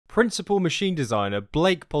Principal machine designer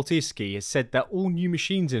Blake Poltiski has said that all new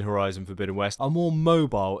machines in Horizon Forbidden West are more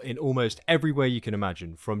mobile in almost every way you can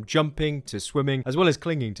imagine, from jumping to swimming, as well as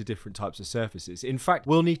clinging to different types of surfaces. In fact,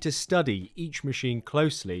 we'll need to study each machine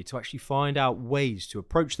closely to actually find out ways to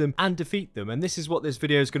approach them and defeat them, and this is what this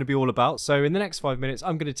video is going to be all about. So in the next 5 minutes,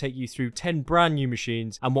 I'm going to take you through 10 brand new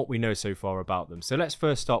machines and what we know so far about them. So let's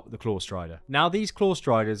first start with the Clawstrider. Now, these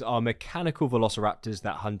Clawstriders are mechanical velociraptors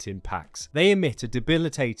that hunt in packs. They emit a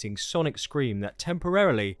debilitating sonic scream that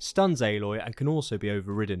temporarily stuns Aloy and can also be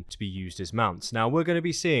overridden to be used as mounts. Now, we're going to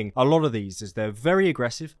be seeing a lot of these as they're very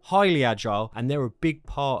aggressive, highly agile, and they're a big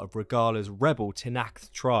part of Regala's rebel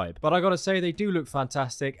Tinakth tribe. But I gotta say, they do look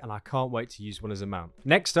fantastic and I can't wait to use one as a mount.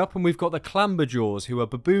 Next up, and we've got the Clamberjaws, who are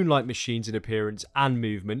baboon-like machines in appearance and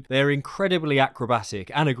movement. They're incredibly acrobatic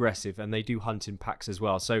and aggressive, and they do hunt in packs as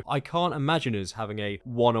well. So I can't imagine us having a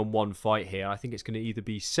one-on-one fight here. I think it's going to either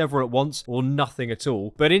be several at once or nothing at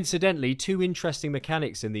all. But incidentally, two interesting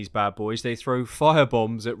mechanics in these bad boys. They throw fire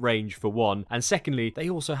bombs at range for one, and secondly, they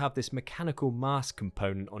also have this mechanical mask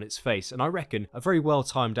component on its face, and I reckon a very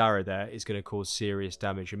well-timed arrow there is going to cause serious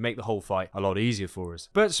damage and make the whole fight a lot easier for us.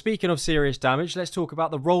 But speaking of serious damage, let's talk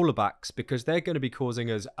about the rollerbacks, because they're going to be causing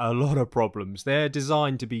us a lot of problems. They're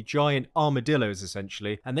designed to be giant armadillos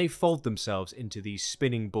essentially, and they fold themselves into these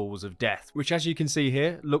spinning balls of death, which, as you can see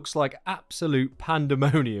here, looks like absolute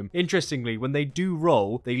pandemonium. Interestingly, when they do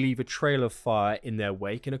roll, they leave a trail of fire in their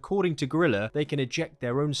wake, and according to Guerrilla, they can eject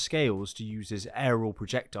their own scales to use as aerial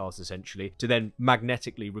projectiles essentially, to then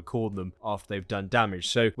magnetically record them after they've done damage.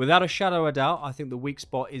 So without a shadow of doubt, I think the weak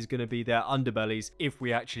spot is going to be their underbellies if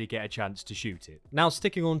we actually get a chance to shoot it. Now,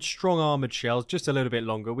 sticking on strong armored shells just a little bit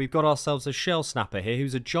longer, we've got ourselves a Shellsnapper here,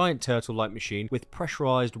 who's a giant turtle-like machine with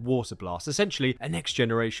pressurized water blast, essentially a next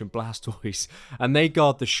generation Blastoise, and they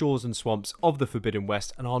guard the shores and swamps of the Forbidden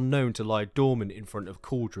West and are known to lie dormant in front of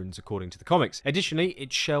cauldrons according to the comics. Additionally,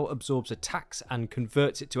 its shell absorbs attacks and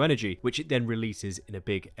converts it to energy, which it then releases in a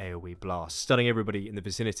big AoE blast, stunning everybody in the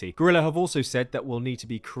vicinity. Guerrilla have also said that we'll need to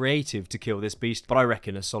be creative to kill this beast, but I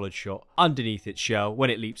reckon a solid shot underneath its shell when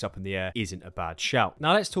it leaps up in the air isn't a bad shout.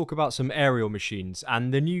 Now let's talk about some aerial machines,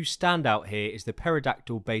 and the new standout here is the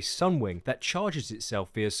pterodactyl-based Sunwing that charges itself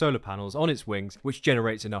via solar panels on its wings, which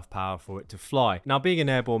generates enough power for it to fly. Now, being an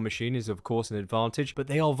airborne machine is of course an advantage, but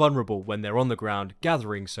they are vulnerable when they're on the ground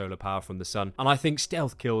gathering solar power from the sun, and I think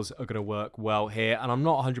stealth kills are going to work well here, and I'm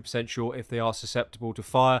not 100% sure if they are susceptible to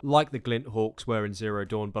fire like the Glint Hawks were in Zero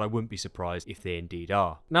Dawn, but I wouldn't be surprised if they indeed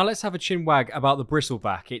are. Now let's have a chin wag about the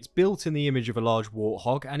Bristleback. It's built in the image of a large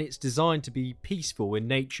warthog, and it's designed to be peaceful in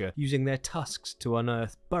nature, using their tusks to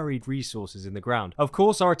unearth buried resources in the ground. Of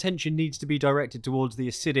course, our attention needs to be directed towards the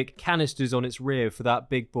acidic canisters on its rear for that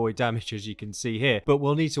big boy damage, as you can see here, but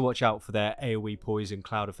we'll need to watch out for their AoE poison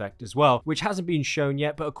cloud effect as well, which hasn't been shown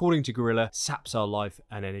yet, but according to Guerrilla, saps our life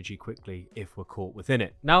and energy quickly if we're caught within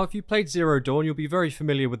it. Now, if you played Zero Dawn, you'll be very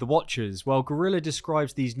familiar with the Watchers. Well, Guerrilla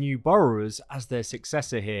describes these new burrowers as their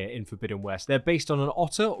successor here in Forbidden West. They're based on an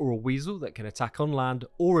otter or a weasel that can attack on land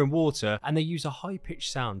or in water, and they use a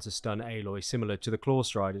high-pitched sound to stun Aloy, similar to the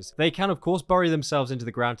Clawstriders. They can, of course, bury themselves into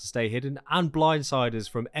the ground to stay hidden and blindside us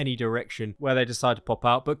from any direction where they decide to pop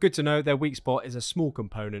out, but good to know their weak spot is a small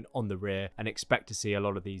component on the rear, and expect to see a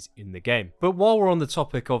lot of these in the game. But while we're on the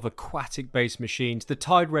topic of aquatic-based machines, the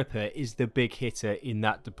Tide Ripper is the big hitter in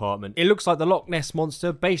that department. It looks like the Loch Ness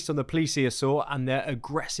Monster based on the plesiosaur, and they're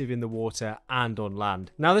aggressive in the water and on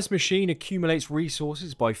land. Now, this machine accumulates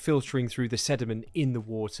resources by filtering through the sediment in the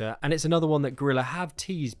water, and it's another one that Guerrilla have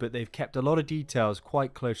teased, but they've kept a lot of details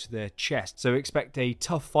quite close to their chest, so expect a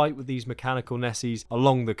tough fight with these mechanical Nessies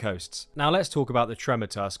along the coasts. Now let's talk about the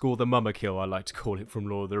Tremortusk, or the Mummakill I like to call it from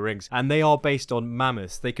Lord of the Rings, and they are based on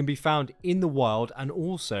mammoths. They can be found in the wild and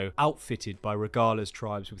also outfitted by Regala's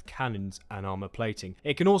tribes with cannons and armor plating.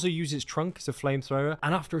 It can also use its trunk as a flamethrower,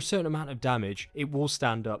 and after a certain amount of damage, it will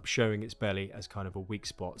stand up, showing its belly as kind of a weak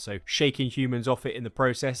spot, so shaking humans off it in the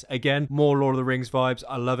process. Again, more Lord of the Rings vibes.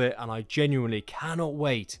 I love it, and I genuinely cannot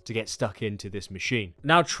wait to get stuck into this machine.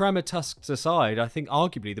 Now, Tremortusks aside, I think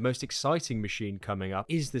arguably the most exciting machine coming up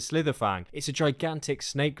is the Slitherfang. It's a gigantic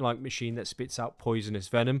snake-like machine that spits out poisonous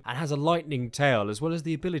venom and has a lightning tail, as well as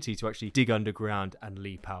the ability to actually dig underground and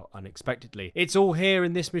leap out unexpectedly. It's all here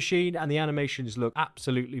in this machine, and the animations look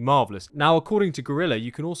absolutely marvelous. Now, according to Guerrilla,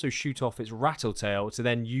 you can also shoot off its rattle tail to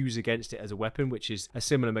then use against it as a weapon, which is a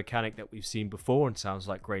similar mechanic that we've seen before and sounds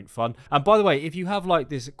like great fun. And by the way, if you have like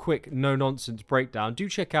this quick no-nonsense breakdown, do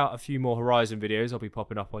check out a few more Horizon videos. I'll be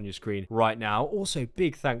popping up on your screen right now. Also,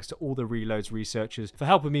 big thanks to all the Reloads researchers for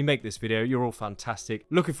helping me make this video. You're all fantastic.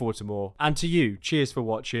 Looking forward to more. And to you, cheers for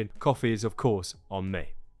watching. Coffee is, of course, on me.